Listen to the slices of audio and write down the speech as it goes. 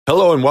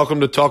Hello and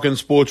welcome to Talking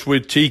Sports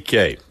with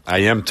TK. I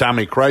am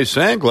Tommy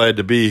Krysan. Glad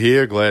to be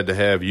here. Glad to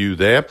have you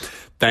there.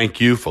 Thank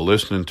you for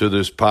listening to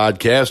this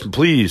podcast. And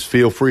please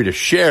feel free to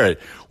share it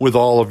with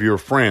all of your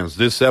friends.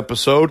 This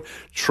episode,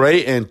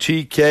 Trey and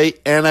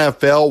TK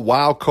NFL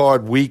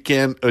Wildcard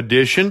Weekend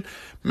Edition.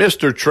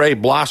 Mr. Trey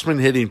Blossman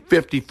hitting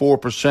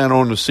 54%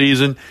 on the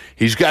season.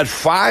 He's got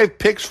 5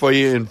 picks for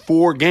you in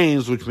 4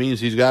 games, which means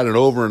he's got an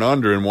over and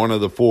under in one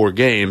of the 4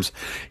 games.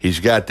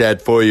 He's got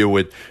that for you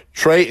with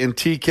Trey and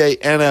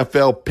TK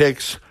NFL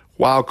picks.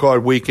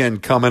 Wildcard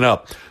weekend coming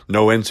up.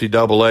 No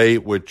NCAA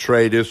with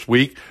Trey this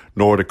week,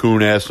 nor the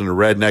Coon-Ass and the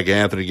Redneck,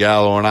 Anthony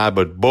Gallo and I,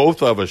 but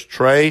both of us,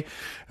 Trey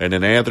and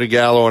then Anthony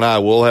Gallo and I,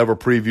 will have a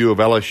preview of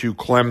LSU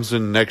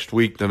Clemson next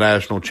week, the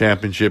national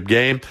championship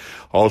game.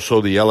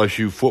 Also, the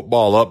LSU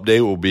football update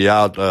will be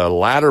out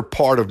latter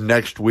part of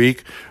next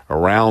week,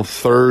 around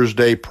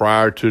Thursday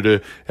prior to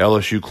the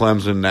LSU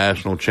Clemson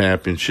national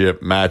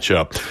championship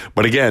matchup.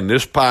 But again,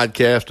 this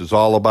podcast is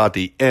all about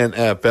the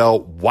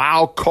NFL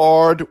Wild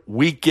Card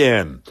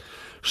Weekend.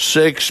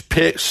 6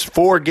 picks,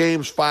 4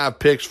 games, 5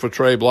 picks for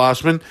Trey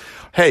Blossman.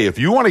 Hey, if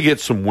you want to get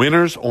some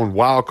winners on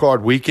Wild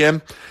Card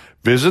Weekend,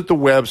 visit the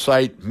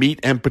website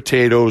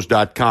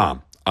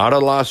meatandpotatoes.com. Out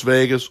of Las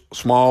Vegas,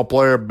 small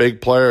player,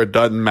 big player, it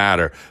doesn't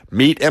matter.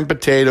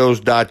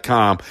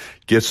 Meatandpotatoes.com.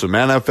 Get some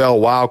NFL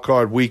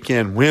Wildcard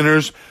Weekend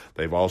winners.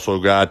 They've also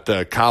got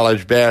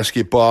college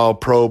basketball,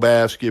 pro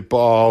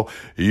basketball,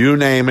 you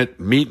name it,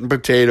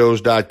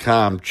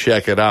 meatandpotatoes.com.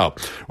 Check it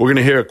out. We're going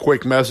to hear a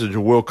quick message,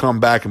 and we'll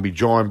come back and be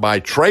joined by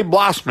Trey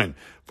Blossman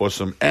for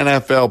some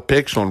NFL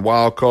picks on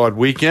Wildcard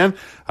Weekend.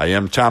 I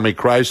am Tommy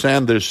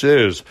Krysan. This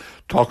is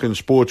Talking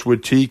Sports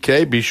with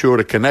TK. Be sure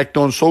to connect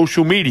on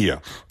social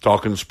media.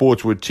 Talking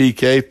Sports with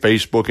TK,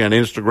 Facebook and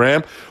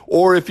Instagram.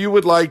 Or if you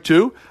would like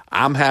to,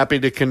 I'm happy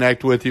to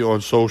connect with you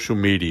on social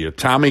media.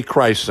 Tommy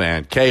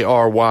Krysan,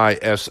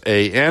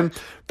 Krysan,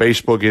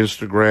 Facebook,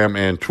 Instagram,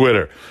 and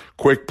Twitter.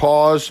 Quick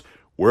pause.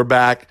 We're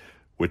back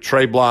with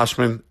Trey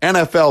Blossman,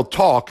 NFL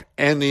talk,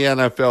 and the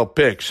NFL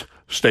picks.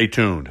 Stay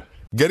tuned.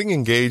 Getting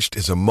engaged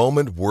is a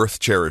moment worth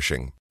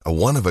cherishing. A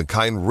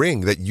one-of-a-kind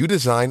ring that you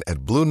design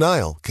at Blue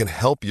Nile can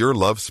help your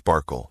love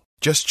sparkle.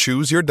 Just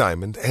choose your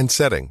diamond and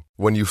setting.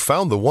 When you've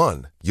found the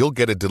one, you'll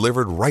get it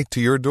delivered right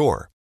to your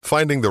door.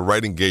 Finding the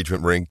right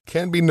engagement ring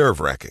can be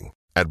nerve-wracking.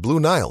 At Blue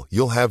Nile,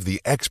 you'll have the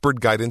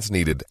expert guidance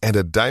needed and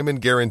a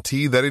diamond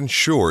guarantee that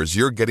ensures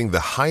you're getting the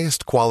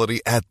highest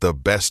quality at the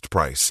best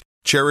price.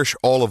 Cherish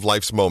all of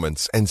life's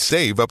moments and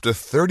save up to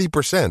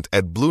 30%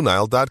 at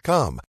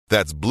BlueNile.com.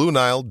 That's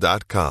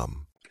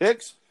BlueNile.com.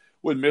 Picks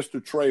with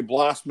Mr. Trey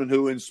Blossman,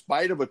 who, in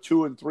spite of a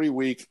 2-3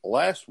 week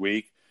last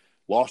week,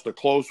 lost a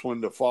close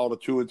one to fall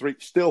to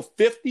 2-3. Still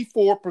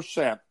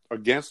 54%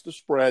 against the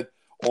spread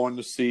on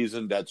the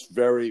season. That's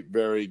very,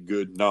 very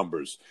good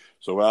numbers.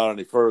 So without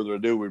any further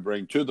ado, we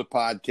bring to the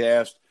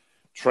podcast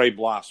Trey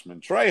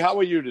Blossman. Trey, how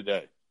are you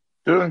today?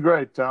 Doing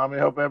great, Tommy.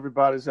 Hope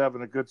everybody's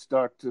having a good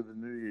start to the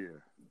new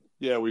year.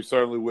 Yeah, we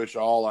certainly wish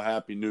all a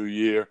happy new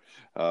year.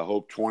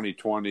 Hope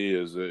 2020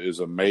 is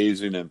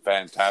amazing and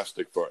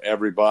fantastic for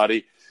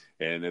everybody.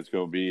 And it's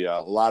going to be a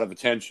lot of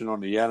attention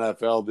on the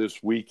NFL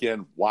this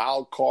weekend,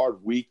 Wild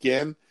Card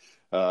Weekend,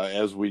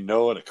 as we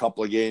know it. A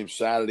couple of games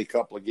Saturday, a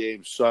couple of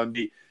games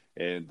Sunday.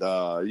 And,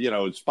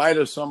 in spite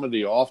of some of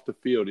the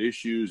off-the-field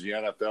issues the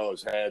NFL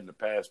has had in the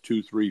past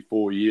 2, 3,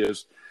 4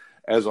 years,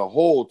 as a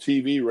whole,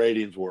 TV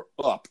ratings were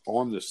up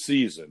on the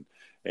season,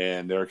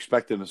 and they're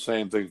expecting the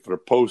same thing for the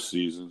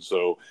postseason.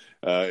 So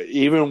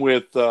even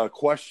with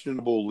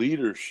questionable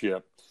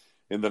leadership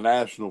in the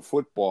National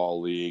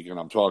Football League, and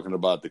I'm talking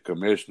about the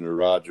commissioner,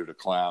 Roger the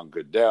Clown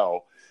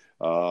Goodell,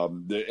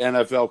 the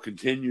NFL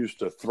continues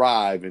to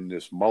thrive in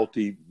this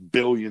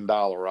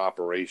multi-billion-dollar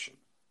operation.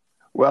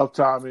 Well,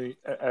 Tommy,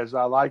 as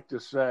I like to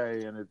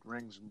say, and it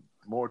rings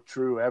more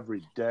true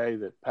every day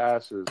that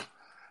passes,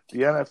 the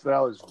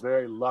NFL is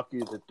very lucky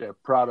that their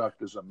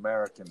product is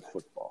American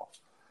football.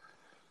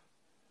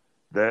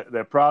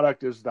 Their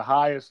product is the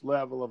highest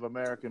level of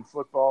American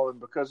football, and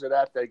because of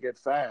that, they get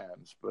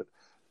fans. But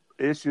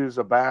issues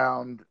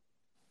abound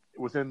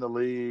within the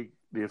league.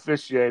 The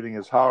officiating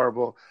is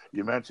horrible.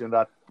 You mentioned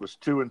I was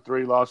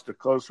 2-3, lost a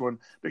close one.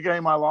 The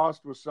game I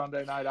lost was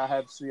Sunday night. I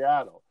had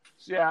Seattle.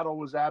 Seattle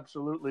was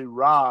absolutely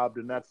robbed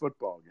in that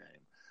football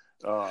game.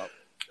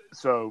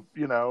 So,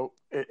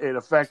 it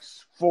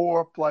affects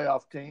 4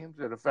 playoff teams.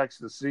 It affects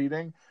the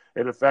seeding.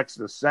 It affects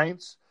the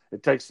Saints.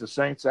 It takes the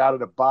Saints out of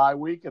the bye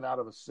week and out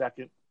of a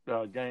second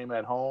game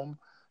at home.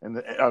 And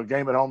the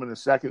game at home in the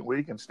second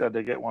week. Instead,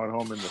 they get one at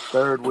home in the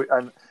third week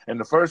and in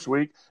the first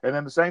week. And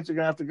then the Saints are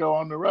going to have to go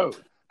on the road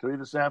to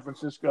either San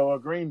Francisco or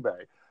Green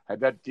Bay. Had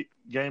that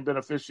game been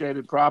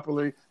officiated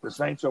properly, the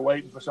Saints are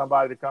waiting for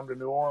somebody to come to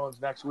New Orleans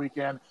next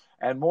weekend.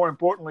 And more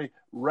importantly,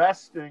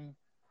 resting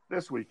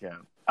this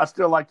weekend. I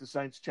still like the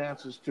Saints'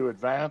 chances to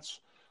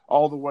advance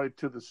all the way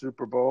to the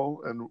Super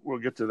Bowl, and we'll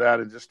get to that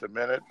in just a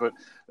minute. But,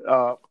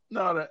 no,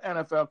 the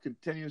NFL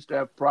continues to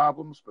have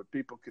problems, but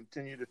people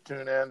continue to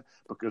tune in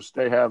because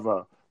they have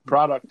a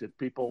product that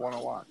people want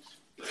to watch.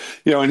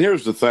 And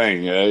here's the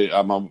thing.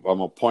 I'm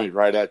a point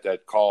right at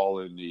that call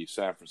in the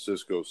San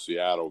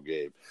Francisco-Seattle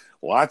game.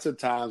 Lots of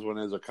times when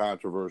there's a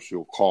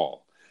controversial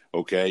call,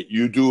 okay,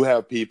 you do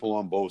have people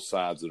on both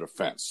sides of the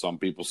fence. Some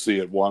people see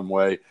it one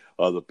way,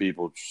 other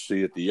people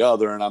see it the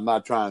other, and I'm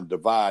not trying to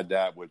divide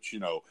that, which,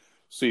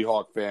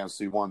 Seahawk fans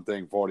see one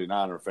thing,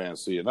 49er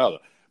fans see another.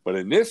 But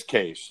in this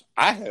case,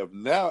 I have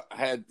not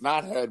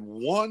had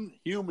one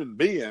human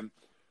being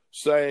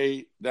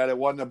say that it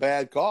wasn't a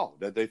bad call,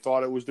 that they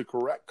thought it was the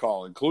correct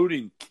call,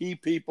 including key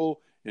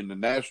people in the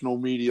national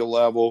media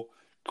level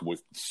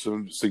with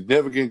some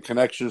significant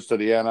connections to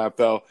the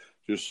NFL,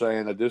 just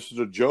saying that this is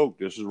a joke,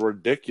 this is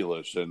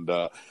ridiculous. And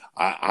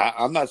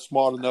I'm not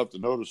smart enough to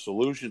know the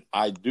solution.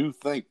 I do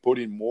think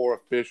putting more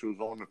officials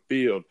on the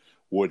field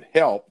would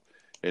help,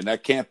 and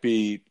that can't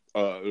be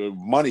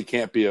money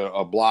can't be a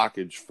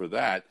blockage for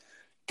that.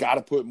 Got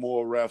to put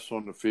more refs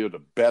on the field to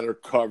better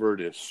cover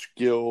the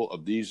skill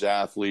of these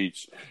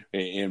athletes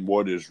in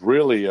what is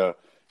really a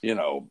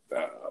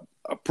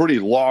pretty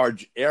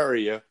large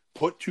area.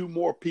 Put two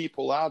more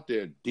people out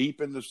there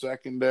deep in the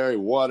secondary,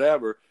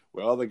 whatever,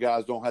 where other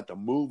guys don't have to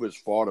move as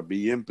far to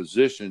be in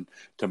position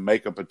to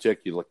make a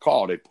particular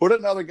call. They put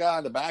another guy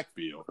in the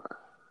backfield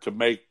to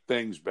make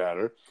things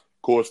better.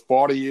 Of course,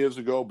 40 years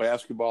ago,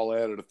 basketball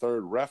added a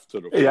third ref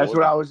to the floor. Yeah,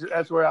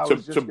 that's where I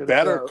was just to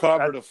better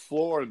cover the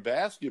floor in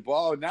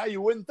basketball. And now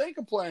you wouldn't think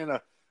of playing an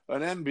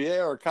NBA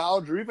or a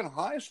college or even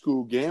high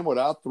school game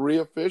without three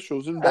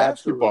officials in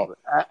basketball.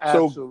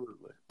 Absolutely. So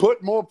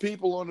put more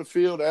people on the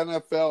field,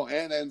 NFL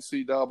and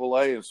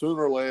NCAA, and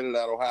sooner or later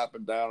that'll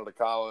happen down at the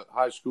college,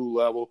 high school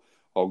level.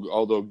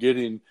 Although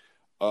getting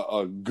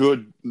a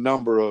good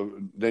number of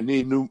 – they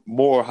need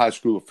more high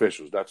school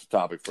officials. That's a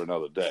topic for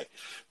another day.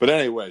 But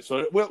anyway,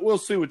 so we'll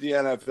see what the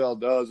NFL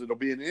does. It'll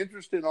be an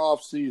interesting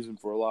offseason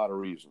for a lot of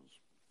reasons.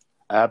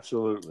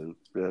 Absolutely.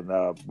 And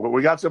but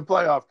we got some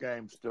playoff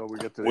games still.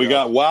 We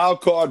got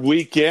wild card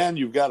weekend.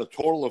 You've got a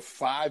total of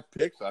 5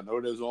 picks. I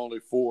know there's only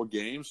 4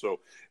 games,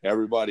 so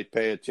everybody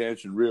pay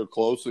attention real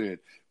closely, and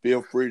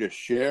feel free to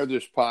share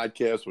this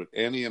podcast with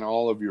any and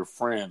all of your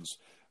friends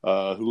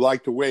who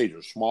like to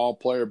wager. Small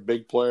player,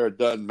 big player, it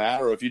doesn't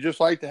matter. If you just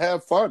like to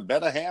have fun,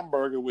 bet a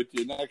hamburger with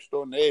your next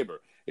door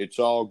neighbor. It's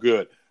all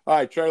good. All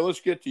right, Trey,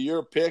 let's get to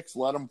your picks.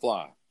 Let them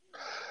fly.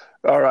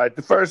 All right,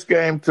 the first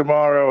game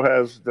tomorrow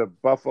has the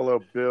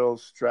Buffalo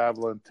Bills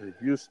traveling to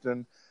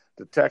Houston.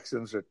 The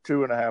Texans are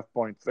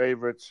 2.5-point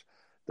favorites.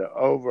 The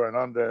over and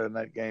under in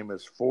that game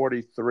is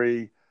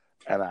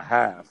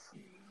 43.5.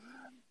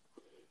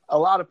 A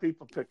lot of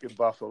people picking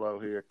Buffalo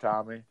here,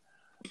 Tommy,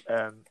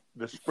 and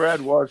the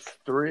spread was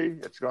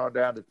 3. It's gone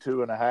down to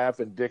 2.5,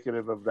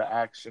 indicative of the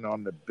action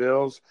on the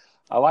Bills.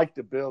 I like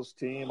the Bills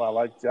team. I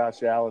like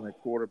Josh Allen at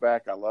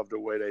quarterback. I love the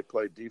way they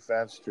play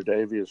defense.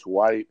 Tre'Davious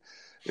White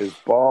is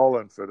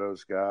balling for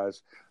those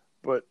guys.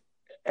 But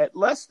at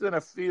less than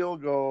a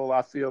field goal,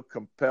 I feel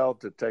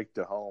compelled to take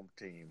the home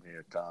team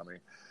here, Tommy.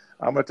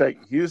 I'm going to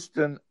take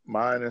Houston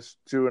minus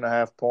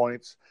 2.5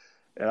 points,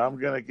 and I'm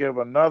going to give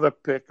another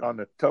pick on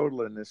the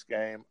total in this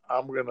game.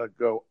 I'm going to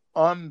go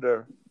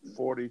under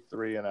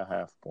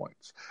 43.5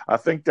 points. I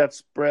think that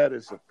spread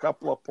is a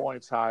couple of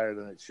points higher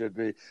than it should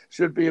be.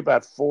 Should be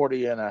about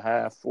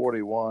 40.5,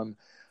 41.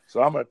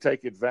 So I'm going to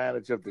take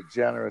advantage of the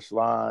generous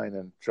line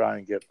and try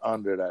and get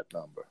under that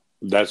number.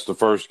 That's the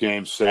first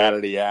game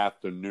Saturday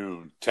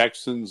afternoon.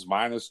 Texans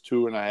minus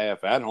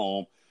 2.5 at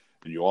home.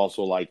 And you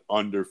also like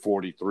under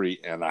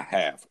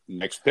 43.5.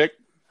 Next pick.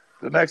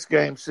 The next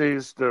game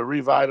sees the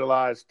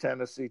revitalized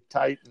Tennessee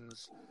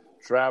Titans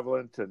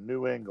traveling to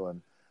New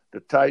England. The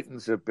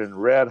Titans have been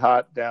red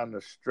hot down the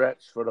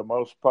stretch for the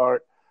most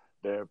part.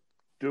 They're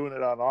doing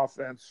it on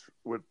offense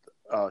with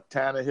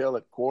Tannehill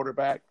at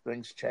quarterback.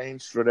 Things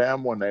changed for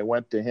them when they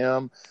went to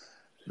him.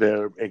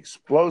 They're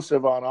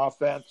explosive on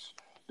offense.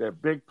 Their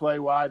big play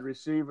wide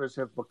receivers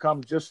have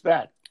become just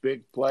that,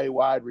 big play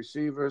wide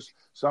receivers,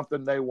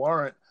 something they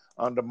weren't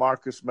under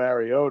Marcus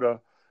Mariota,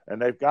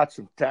 and they've got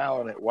some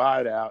talent at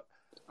wide out.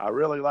 I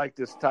really like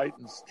this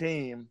Titans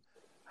team.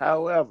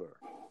 However,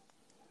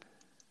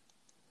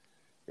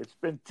 it's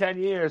been 10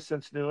 years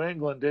since New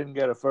England didn't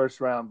get a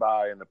first-round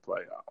bye in the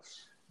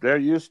playoffs. They're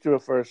used to a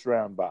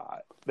first-round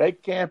bye. They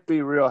can't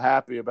be real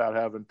happy about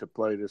having to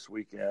play this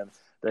weekend.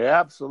 They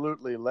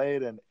absolutely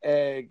laid an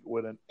egg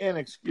with an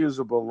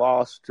inexcusable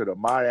loss to the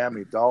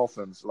Miami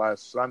Dolphins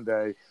last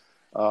Sunday.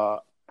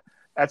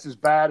 That's as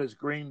bad as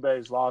Green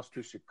Bay's loss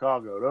to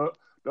Chicago.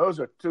 Those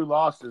are 2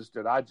 losses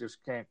that I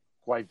just can't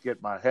quite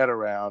get my head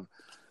around.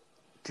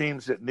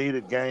 Teams that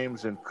needed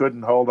games and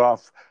couldn't hold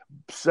off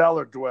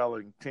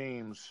cellar-dwelling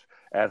teams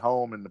at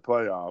home in the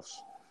playoffs.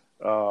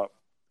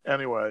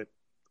 Anyway,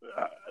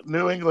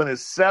 New England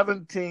is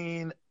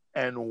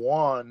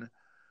 17-1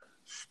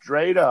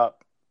 straight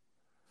up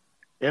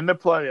in the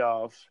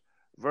playoffs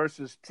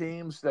versus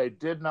teams they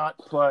did not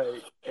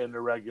play in the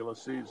regular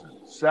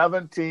season.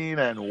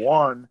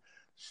 17-1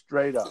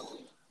 straight up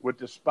with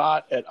the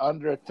spot at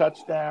under a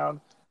touchdown,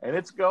 and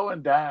it's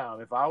going down.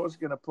 If I was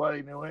going to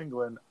play New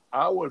England,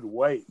 I would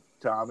wait,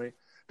 Tommy.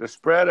 The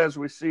spread as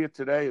we see it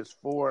today is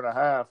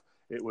 4.5.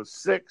 It was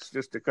 6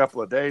 just a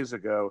couple of days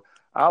ago.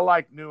 I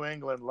like New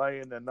England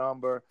laying the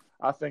number.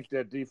 I think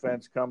their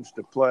defense comes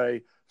to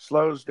play,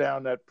 slows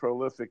down that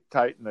prolific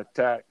Titan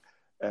attack,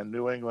 and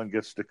New England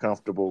gets the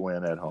comfortable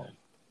win at home.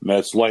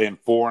 That's laying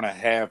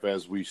 4.5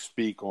 as we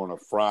speak on a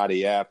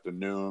Friday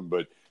afternoon,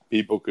 but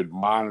people could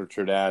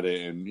monitor that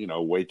and,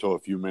 wait till a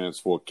few minutes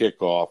for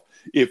kickoff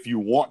if you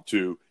want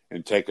to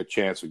and take a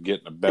chance of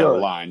getting a better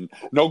line.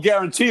 No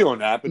guarantee on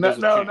that, but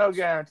no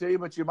guarantee,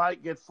 but you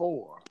might get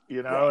 4,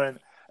 right.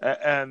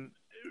 and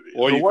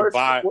or you could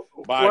buy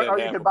you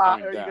can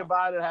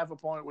buy it at half a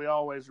point. We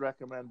always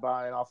recommend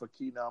buying off of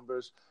key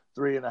numbers,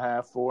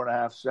 3.5,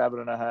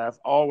 4.5, 7.5.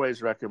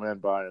 Always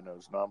recommend buying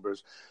those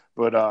numbers.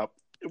 But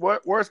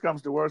worst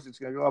comes to worst, it's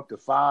going to go up to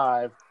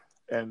 5,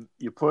 and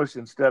you push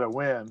instead of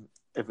win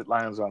if it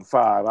lands on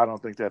 5. I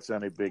don't think that's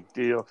any big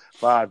deal.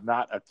 5,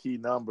 not a key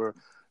number.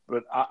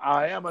 But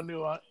I am a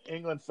New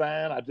England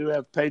fan. I do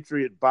have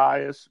Patriot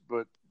bias,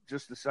 but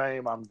just the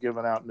same, I'm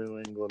giving out New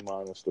England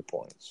minus the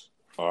points.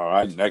 All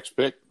right, next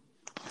pick.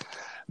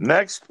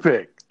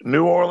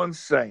 New Orleans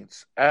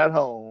Saints at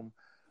home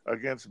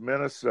against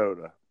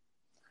Minnesota,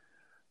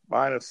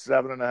 minus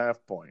 7.5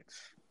 points.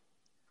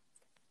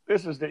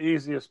 This is the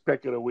easiest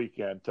pick of the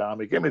weekend,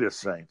 Tommy. Give me the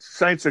Saints.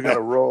 Saints are going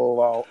to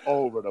roll all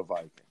over the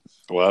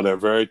Vikings. Well, they're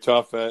very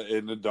tough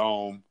in the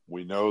Dome.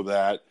 We know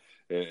that.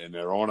 And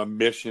they're on a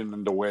mission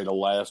in the way the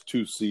last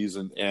 2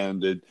 seasons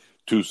ended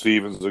 2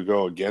 seasons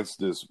ago against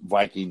this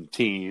Viking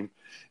team.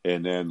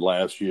 And then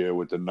last year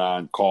with the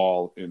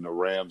non-call in the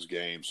Rams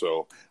game.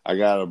 So I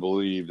got to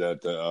believe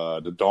that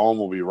the Dome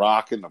will be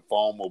rocking, the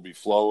foam will be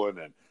flowing,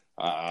 and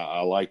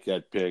I like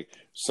that pick.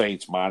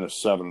 Saints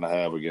minus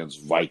 7.5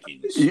 against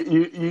Vikings.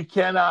 You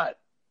cannot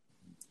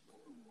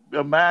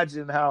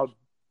imagine how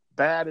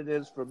bad it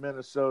is for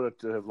Minnesota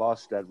to have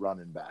lost that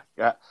running back.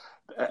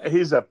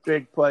 He's a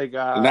big play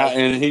guy. Now,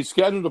 and he's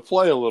scheduled to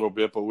play a little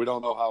bit, but we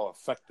don't know how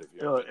effective he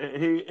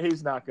is.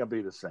 He's not going to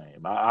be the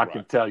same. I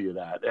can tell you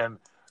that. And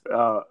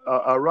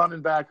a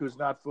running back who's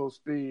not full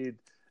speed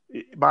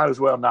might as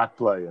well not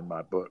play in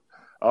my book.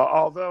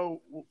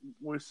 Although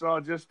we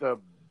saw just a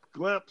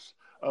glimpse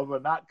of a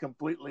not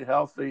completely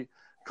healthy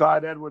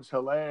Clyde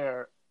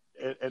Edwards-Helaire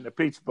in the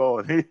Peach Bowl,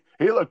 and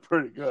he looked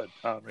pretty good,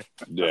 Tommy.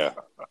 Yeah.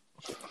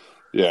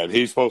 Yeah, and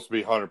he's supposed to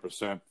be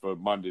 100% for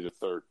Monday the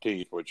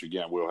 13th, which,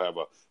 again, we'll have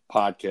a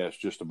podcast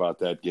just about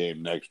that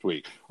game next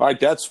week. All right,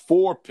 that's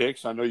 4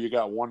 picks. I know you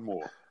got one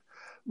more.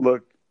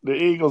 Look, the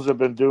Eagles have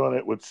been doing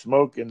it with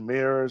smoke and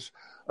mirrors.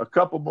 A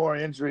couple more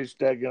injuries,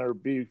 they're going to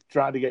be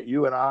trying to get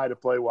you and I to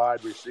play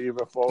wide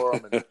receiver for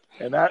them,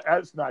 and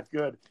that's not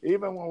good.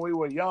 Even when we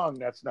were young,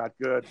 that's not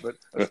good, but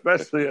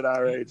especially at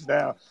our age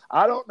now.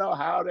 I don't know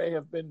how they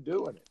have been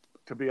doing it,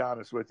 to be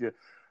honest with you.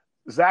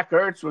 Zach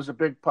Ertz was a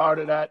big part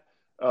of that.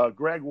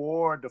 Greg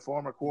Ward, the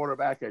former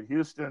quarterback at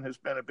Houston, has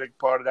been a big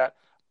part of that.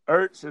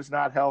 Ertz is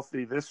not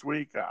healthy this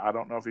week. I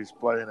don't know if he's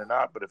playing or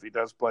not, but if he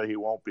does play, he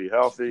won't be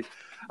healthy.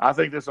 I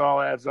think this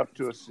all adds up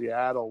to a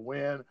Seattle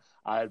win.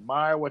 I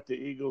admire what the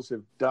Eagles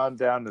have done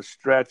down the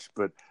stretch,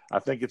 but I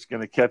think it's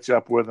going to catch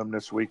up with them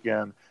this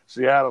weekend.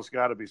 Seattle's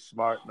got to be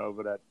smarting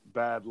over that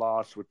bad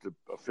loss with the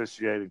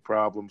officiating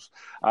problems.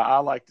 I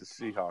like the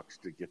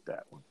Seahawks to get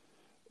that one.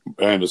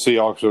 And the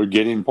Seahawks are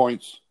getting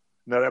points?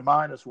 No, they're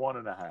minus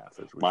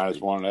 1.5. Minus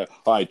 1.5.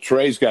 All right,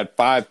 Trey's got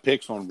 5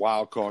 picks on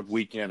Wild Card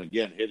Weekend.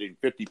 Again, hitting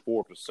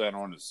 54%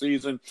 on the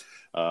season.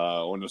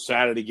 On the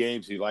Saturday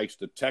games, he likes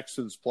the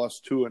Texans plus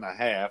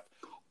 2.5.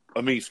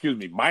 Minus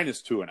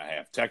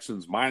 2.5.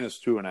 Texans minus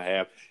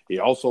 2.5. He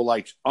also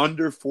likes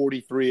under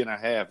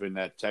 43.5 in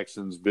that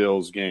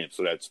Texans-Bills game.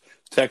 So that's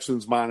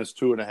Texans minus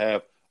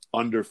 2.5,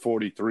 under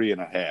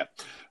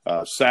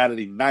 43.5.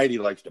 Saturday night, he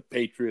likes the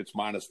Patriots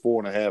minus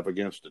 4.5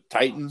 against the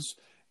Titans.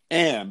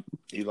 And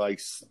he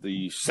likes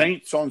the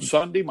Saints on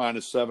Sunday,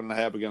 minus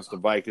 7.5 against the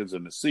Vikings,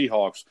 and the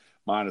Seahawks,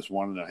 minus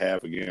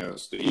 1.5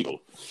 against the Eagles.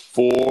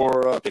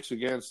 4 picks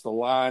against the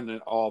line and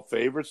all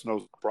favorites. No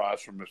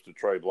surprise from Mr.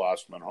 Trey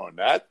Blossman on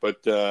that,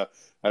 but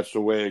that's the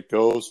way it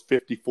goes,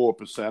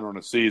 54% on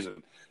the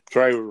season.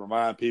 Trey, we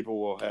remind people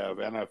we'll have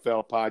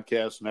NFL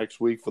podcasts next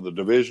week for the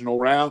divisional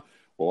round.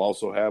 We'll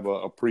also have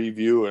a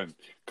preview and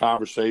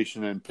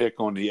conversation and pick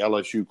on the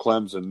LSU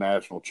Clemson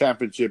National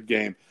Championship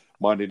game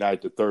Monday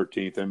night the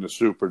 13th in the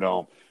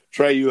Superdome.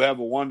 Trey, you have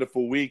a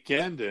wonderful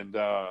weekend, and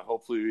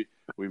hopefully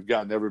we've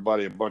gotten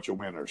everybody a bunch of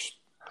winners.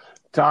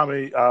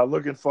 Tommy,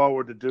 looking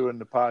forward to doing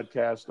the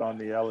podcast on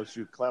the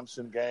LSU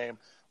Clemson game.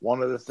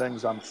 One of the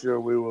things I'm sure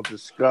we will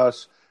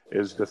discuss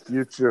is the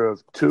future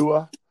of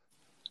Tua.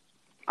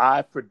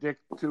 I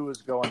predict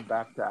Tua's going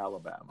back to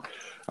Alabama.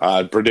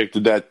 I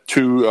predicted that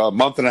a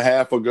month and a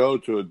half ago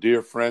to a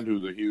dear friend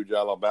who's a huge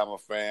Alabama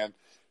fan.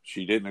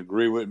 She didn't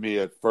agree with me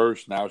at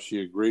first. Now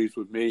she agrees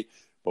with me,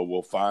 but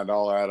we'll find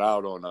all that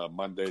out on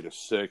Monday the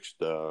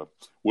 6th.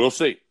 We'll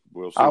see.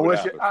 We'll see.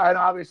 And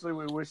obviously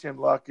we wish him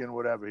luck in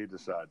whatever he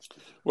decides to.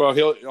 Well,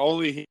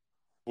 he'll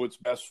what's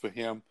best for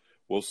him.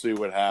 We'll see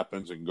what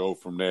happens and go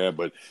from there.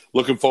 But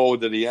looking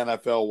forward to the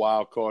NFL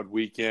Wild Card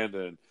Weekend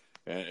and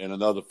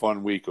another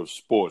fun week of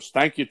sports.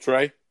 Thank you,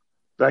 Trey.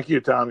 Thank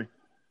you, Tommy.